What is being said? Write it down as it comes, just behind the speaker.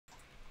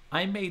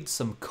I made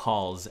some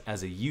calls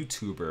as a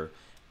YouTuber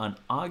on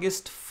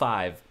August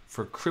 5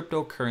 for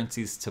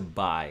cryptocurrencies to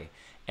buy.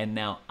 And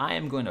now I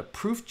am going to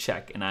proof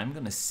check and I'm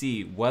going to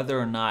see whether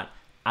or not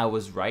I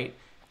was right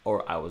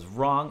or I was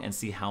wrong and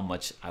see how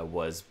much I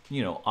was,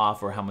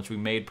 off, or how much we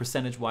made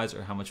percentage wise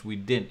or how much we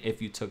didn't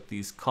if you took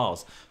these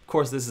calls. Of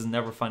course, this is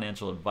never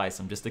financial advice.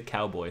 I'm just a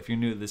cowboy. If you're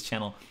new to this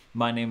channel,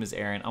 my name is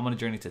Aaron. I'm on a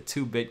journey to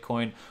 2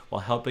 Bitcoin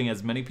while helping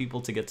as many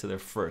people to get to their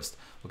first.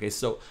 Okay,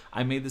 so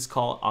I made this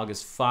call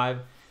August 5.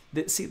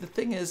 See, the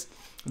thing is,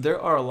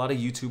 there are a lot of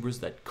YouTubers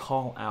that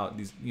call out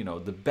these,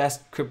 the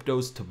best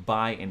cryptos to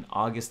buy in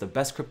August, the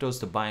best cryptos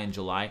to buy in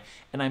July.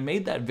 And I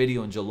made that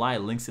video in July,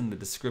 links in the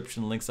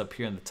description, links up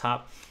here in the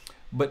top.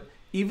 But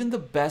even the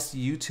best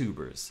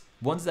YouTubers,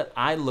 ones that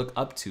I look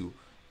up to,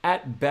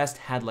 at best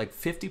had like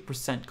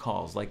 50%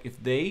 calls. Like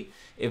if they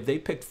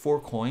picked 4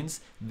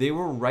 coins, they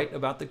were right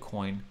about the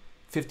coin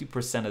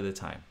 50% of the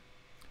time.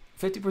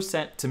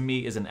 50% to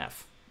me is an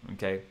F,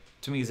 okay?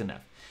 To me is an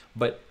F.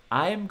 But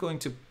I am going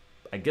to,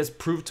 I guess,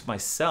 prove to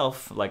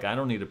myself, like I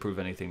don't need to prove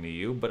anything to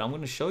you, but I'm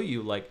going to show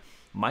you like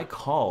my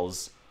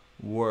calls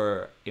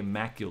were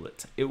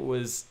immaculate. It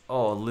was,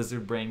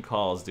 lizard brain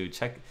calls, dude.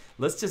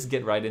 Let's just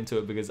get right into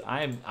it because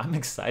I'm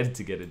excited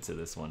to get into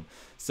this one.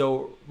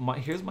 So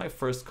here's my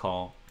first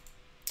call.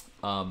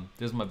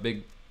 There's my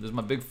big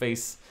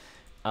face.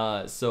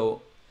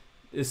 So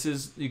this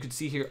is, you can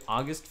see here,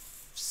 August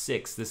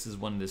 6th. This is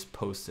when this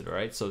posted, all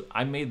right? So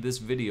I made this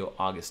video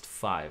August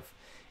 5.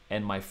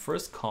 And my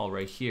first call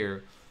right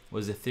here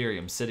was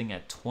Ethereum sitting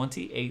at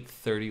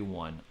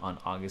 28.31 on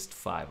August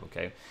 5,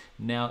 okay?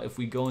 Now, if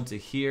we go into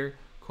here,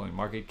 coin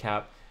market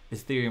cap,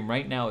 Ethereum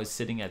right now is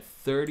sitting at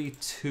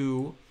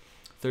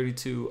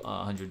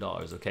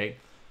 $3,200, okay?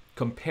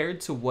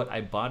 Compared to what I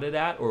bought it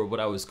at, or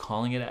what I was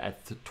calling it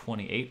at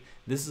 28,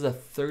 this is a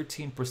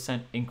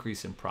 13%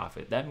 increase in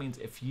profit. That means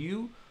if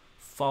you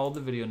follow the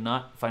video,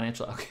 not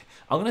financial, okay,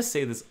 I'm gonna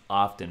say this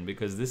often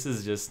because this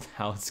is just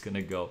how it's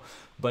gonna go,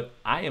 but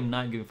I am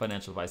not giving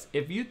financial advice.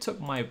 If you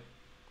took my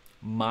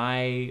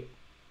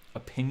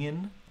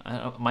opinion,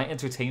 my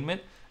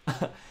entertainment,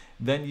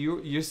 then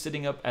you're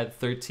sitting up at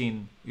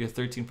 13%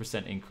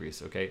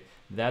 increase, okay?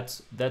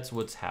 That's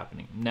what's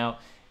happening. Now,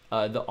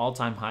 the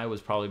all-time high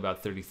was probably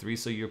about 33,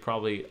 so you're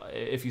probably,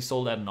 if you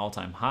sold at an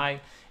all-time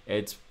high,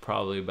 it's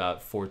probably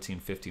about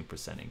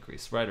 14-15%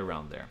 increase, right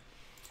around there.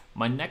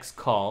 My next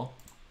call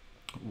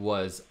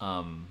was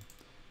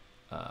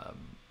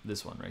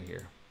this one right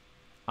here,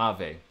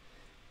 Aave,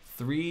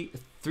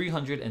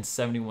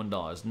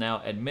 $371.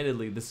 Now,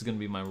 admittedly, this is going to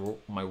be my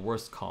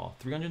worst call.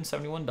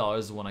 $371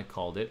 is when I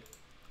called it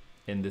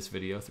in this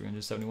video,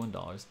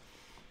 $371,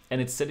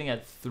 and it's sitting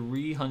at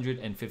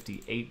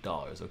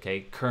 $358.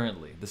 Okay,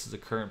 currently, this is a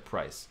current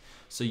price.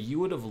 So you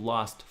would have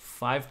lost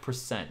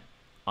 5%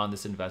 on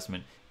this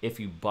investment if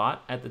you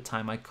bought at the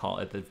time I call,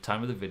 at the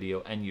time of the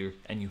video, and you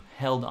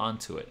held on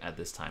to it at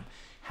this time.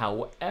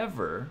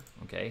 However,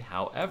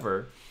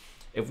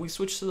 if we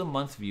switch to the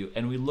month view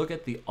and we look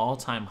at the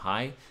all-time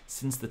high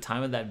since the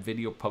time of that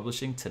video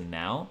publishing to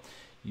now,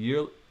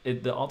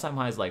 the all-time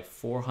high is like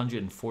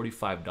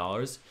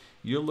 $445.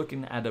 You're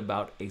looking at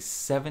about a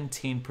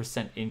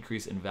 17%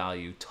 increase in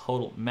value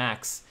total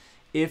max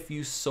if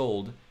you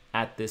sold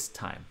at this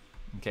time,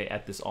 okay,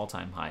 at this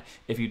all-time high.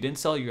 If you didn't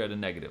sell, you're at a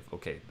negative.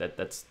 Okay,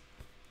 that's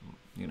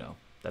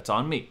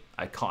on me.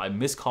 I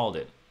miscalled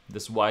it.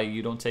 This is why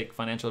you don't take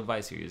financial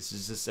advice here. This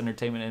is just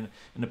entertainment and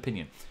an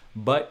opinion.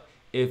 But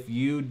if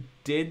you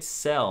did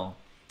sell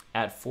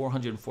at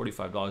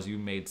 $445, you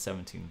made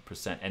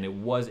 17%, and it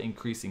was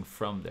increasing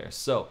from there.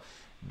 So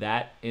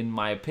that, in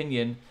my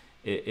opinion,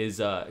 is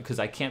because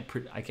I can't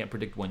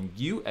predict when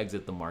you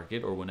exit the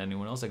market or when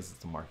anyone else exits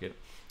the market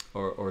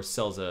or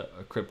sells a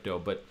crypto.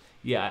 But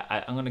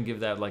yeah, I'm gonna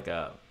give that like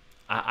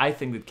I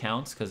think it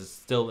counts because it's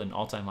still an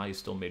all-time high. You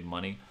still made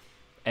money.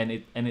 And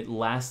it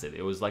lasted.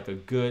 It was like a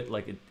good,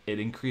 like it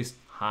increased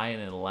high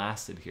and it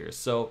lasted here.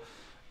 So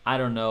I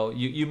don't know.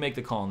 You make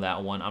the call on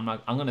that one. I'm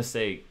gonna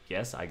say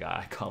yes, I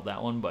called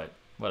that one, but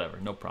whatever,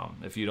 no problem.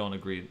 If you don't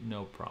agree,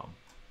 no problem.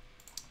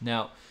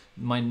 Now,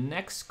 my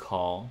next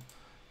call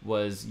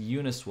was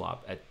Uniswap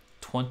at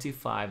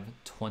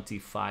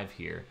 25.25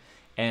 here.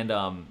 And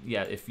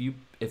yeah, if you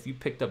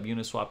picked up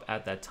Uniswap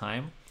at that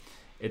time,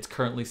 it's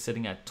currently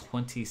sitting at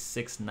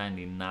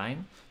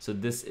 $26.99. So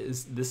this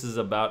is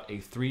about a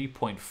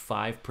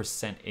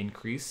 3.5%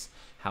 increase.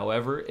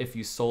 However, if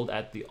you sold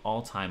at the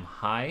all-time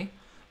high,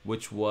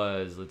 which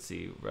was, let's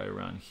see, right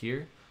around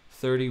here,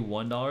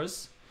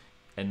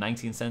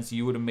 $31.19,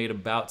 you would have made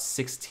about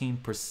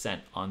 16%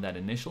 on that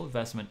initial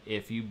investment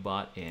if you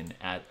bought in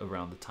at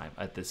around the time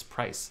at this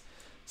price.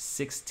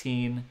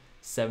 17%,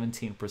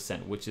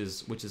 which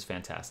is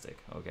fantastic.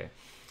 Okay,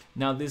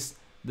 now this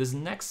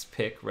next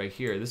pick right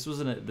here, this was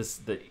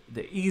the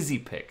easy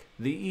pick,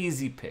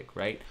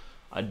 right?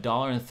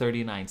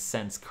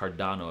 $1.39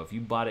 Cardano. If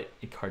you bought it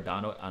at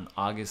Cardano on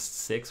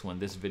August 6th when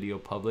this video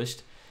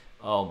published,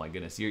 oh my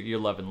goodness, you're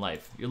loving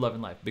life. You're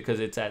loving life because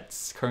it's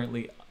at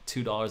currently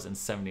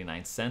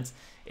 $2.79.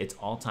 Its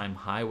all-time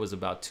high was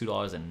about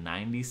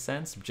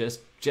 $2.90,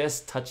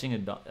 just touching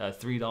a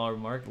 $3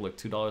 mark. Look,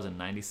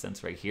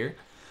 $2.90 right here,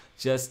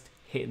 just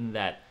hitting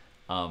that,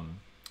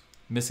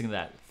 missing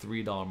that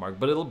 $3 mark,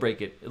 but it'll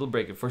break it. It'll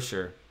break it for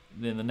sure.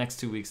 In the next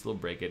 2 weeks, it'll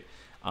break it.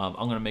 I'm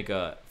gonna make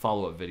a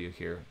follow-up video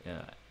here,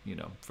 you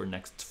know,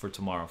 for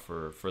tomorrow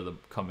for the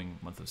coming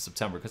month of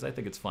September, because I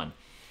think it's fun.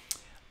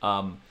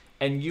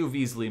 And you've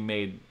easily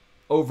made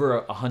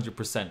over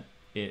 100%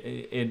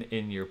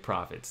 in your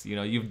profits. You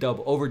know, you've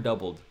over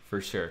doubled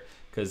for sure,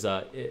 because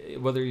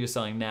whether you're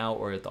selling now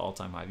or at the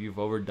all-time high, you've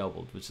over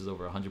doubled, which is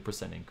over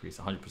 100% increase,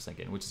 100%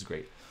 gain, which is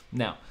great.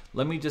 Now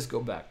let me just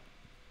go back.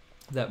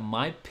 That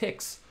my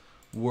picks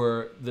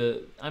were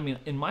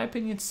in my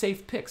opinion,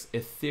 safe picks.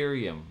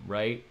 Ethereum,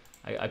 right?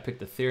 I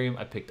picked Ethereum,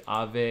 I picked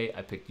Aave,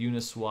 I picked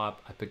Uniswap,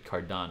 I picked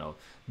Cardano.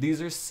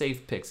 These are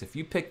safe picks. If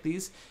you pick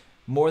these,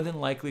 more than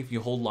likely, if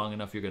you hold long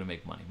enough, you're gonna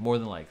make money. More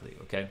than likely,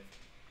 okay?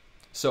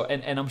 So,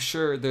 and I'm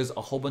sure there's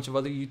a whole bunch of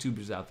other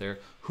YouTubers out there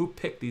who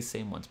pick these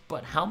same ones.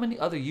 But how many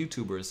other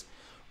YouTubers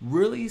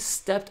really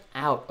stepped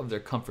out of their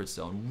comfort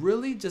zone?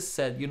 Really just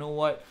said, you know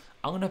what?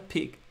 I'm gonna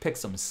pick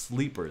some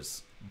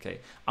sleepers, okay?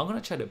 I'm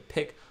gonna try to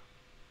pick,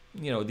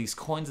 you know, these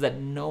coins that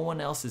no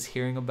one else is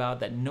hearing about,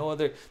 that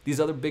these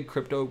other big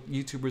crypto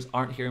YouTubers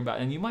aren't hearing about.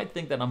 And you might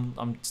think that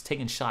I'm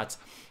taking shots.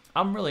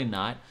 I'm really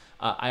not.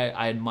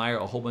 I admire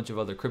a whole bunch of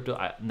other crypto.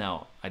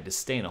 Now I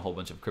disdain a whole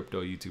bunch of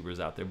crypto YouTubers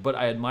out there, but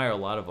I admire a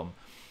lot of them.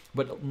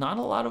 But not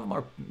a lot of them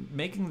are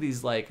making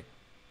these like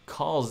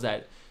calls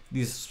that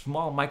these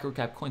small micro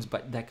cap coins,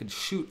 but that could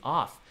shoot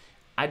off.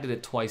 I did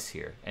it twice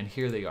here, and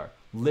here they are.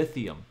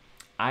 Lithium.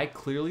 I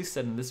clearly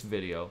said in this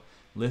video,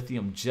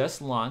 Lithium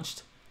just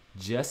launched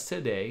just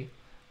today.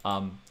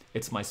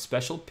 It's my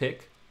special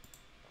pick,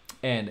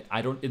 and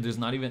it's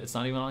not even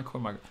on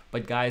CoinMarket.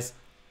 But guys,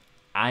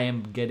 I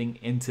am getting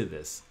into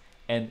this,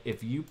 and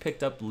if you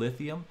picked up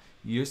Lithium,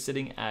 you're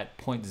sitting at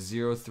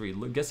 0.03.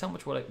 Look, guess how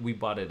much we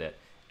bought it at.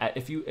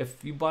 If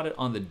you bought it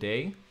on the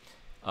day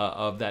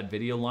of that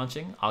video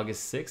launching,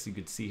 August 6th, you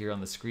could see here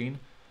on the screen,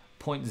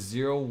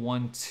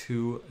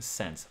 0.012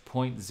 cents.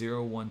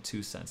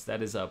 0.012 cents.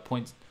 That is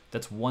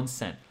that's 1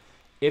 cent.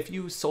 If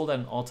you sold at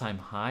an all-time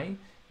high,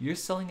 you're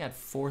selling at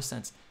 4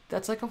 cents.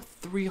 That's like a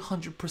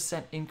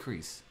 300%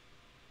 increase.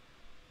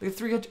 Like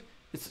 300.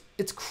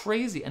 It's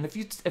crazy. And if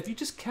you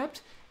just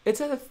kept,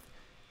 it's at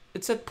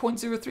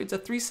 0.03. It's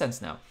at 3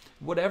 cents now.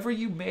 Whatever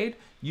you made,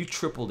 you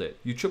tripled it.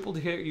 You tripled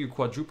here. You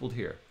quadrupled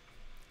here.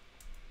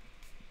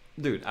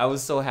 Dude, I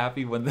was so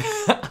happy when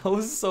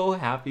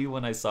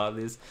I saw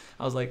this.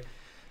 I was like,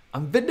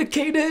 I'm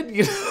vindicated.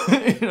 You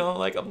know,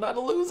 like I'm not a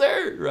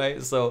loser,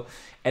 right? So,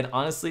 and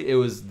honestly, it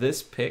was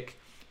this pick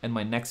and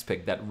my next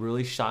pick that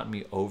really shot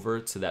me over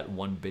to that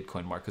 1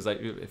 Bitcoin mark. Because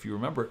if you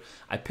remember,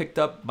 I picked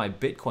up my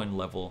Bitcoin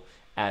level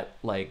at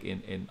like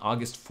in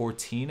August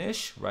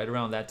 14-ish, right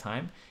around that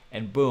time.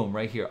 And boom,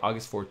 right here,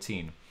 August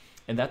 14.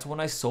 And that's when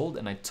I sold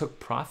and I took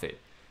profit.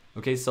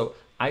 Okay, so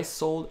I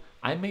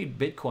made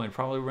Bitcoin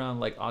probably around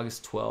like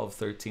August 12,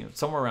 13,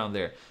 somewhere around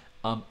there.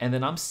 And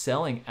then I'm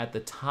selling at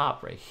the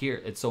top right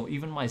here. And so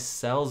even my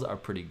sells are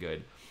pretty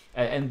good.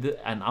 And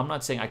I'm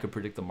not saying I could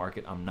predict the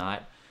market. I'm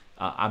not.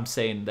 I'm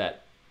saying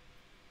that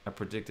I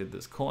predicted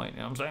this coin. You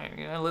know what I'm saying?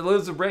 You know,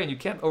 lose the brain. You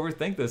can't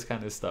overthink this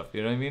kind of stuff.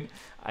 You know what I mean?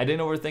 I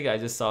didn't overthink it. I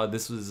just saw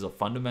this was a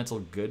fundamental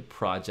good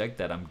project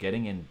that I'm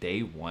getting in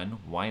day one.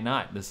 Why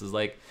not? This is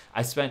like,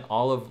 I spent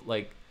all of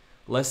like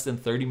less than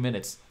 30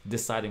 minutes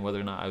deciding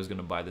whether or not I was going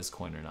to buy this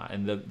coin or not.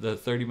 And the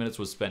 30 minutes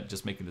was spent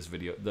just making this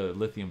video, the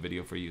Lithium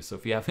video for you. So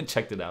if you haven't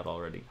checked it out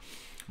already.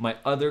 My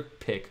other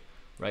pick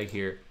right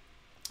here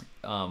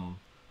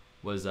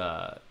was,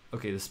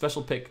 okay, the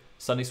special pick,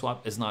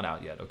 Uniswap, is not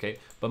out yet, okay?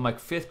 But my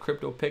 5th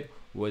crypto pick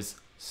was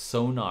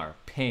Sonar,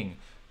 Ping,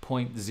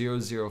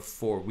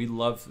 0.004. We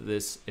love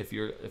this. If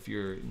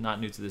you're not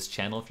new to this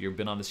channel, if you've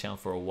been on this channel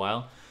for a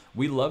while,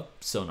 we love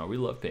Sonar, we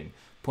love Ping.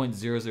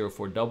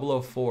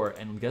 0.004, 004,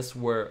 and guess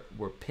where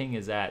Ping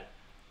is at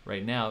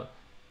right now?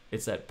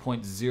 It's at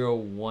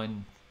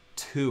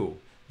 0.012.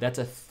 That's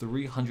a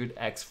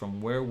 300x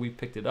from where we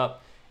picked it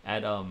up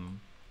at in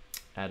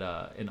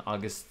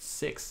August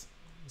 6th.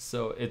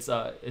 So it's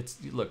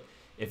look,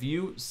 if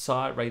you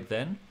saw it right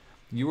then,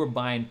 you were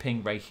buying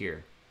Ping right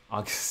here,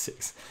 August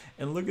 6th.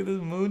 And look at this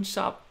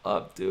moonshot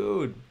up,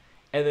 dude.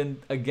 And then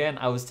again,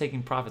 I was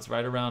taking profits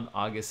right around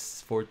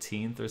August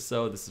 14th or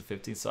so. This is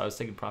 15th, so I was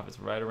taking profits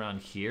right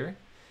around here.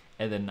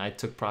 And then I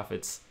took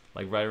profits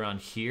like right around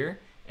here.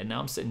 And now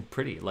I'm sitting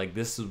pretty. Like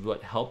this is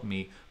what helped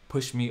me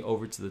push me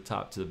over to the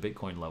top, to the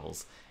Bitcoin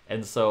levels.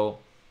 And so,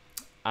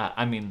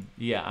 I mean,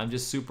 yeah, I'm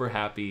just super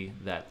happy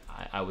that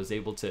I was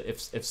able to,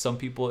 if a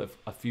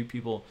few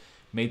people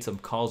made some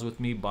calls with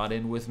me, bought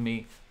in with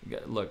me,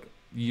 look,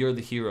 you're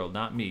the hero,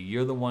 not me.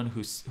 You're the one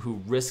who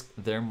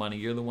risked their money.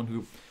 You're the one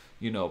who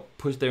you know,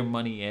 push their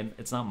money in.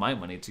 It's not my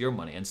money, it's your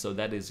money. And so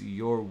that is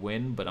your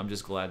win, but I'm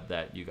just glad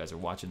that you guys are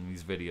watching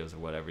these videos or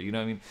whatever, you know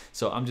what I mean?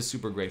 So I'm just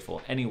super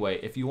grateful. Anyway,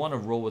 if you want to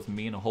roll with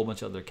me and a whole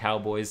bunch of other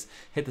cowboys,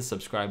 hit the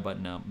subscribe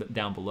button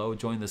down below,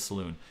 join the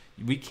saloon.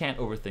 We can't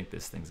overthink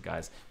these things,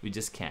 guys. We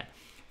just can't.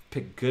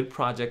 Pick good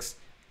projects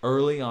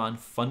early on,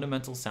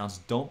 fundamental sounds.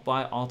 Don't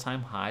buy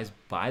all-time highs,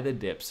 buy the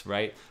dips,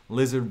 right?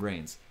 Lizard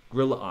brains,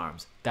 gorilla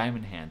arms,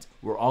 diamond hands.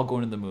 We're all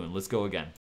going to the moon. Let's go again.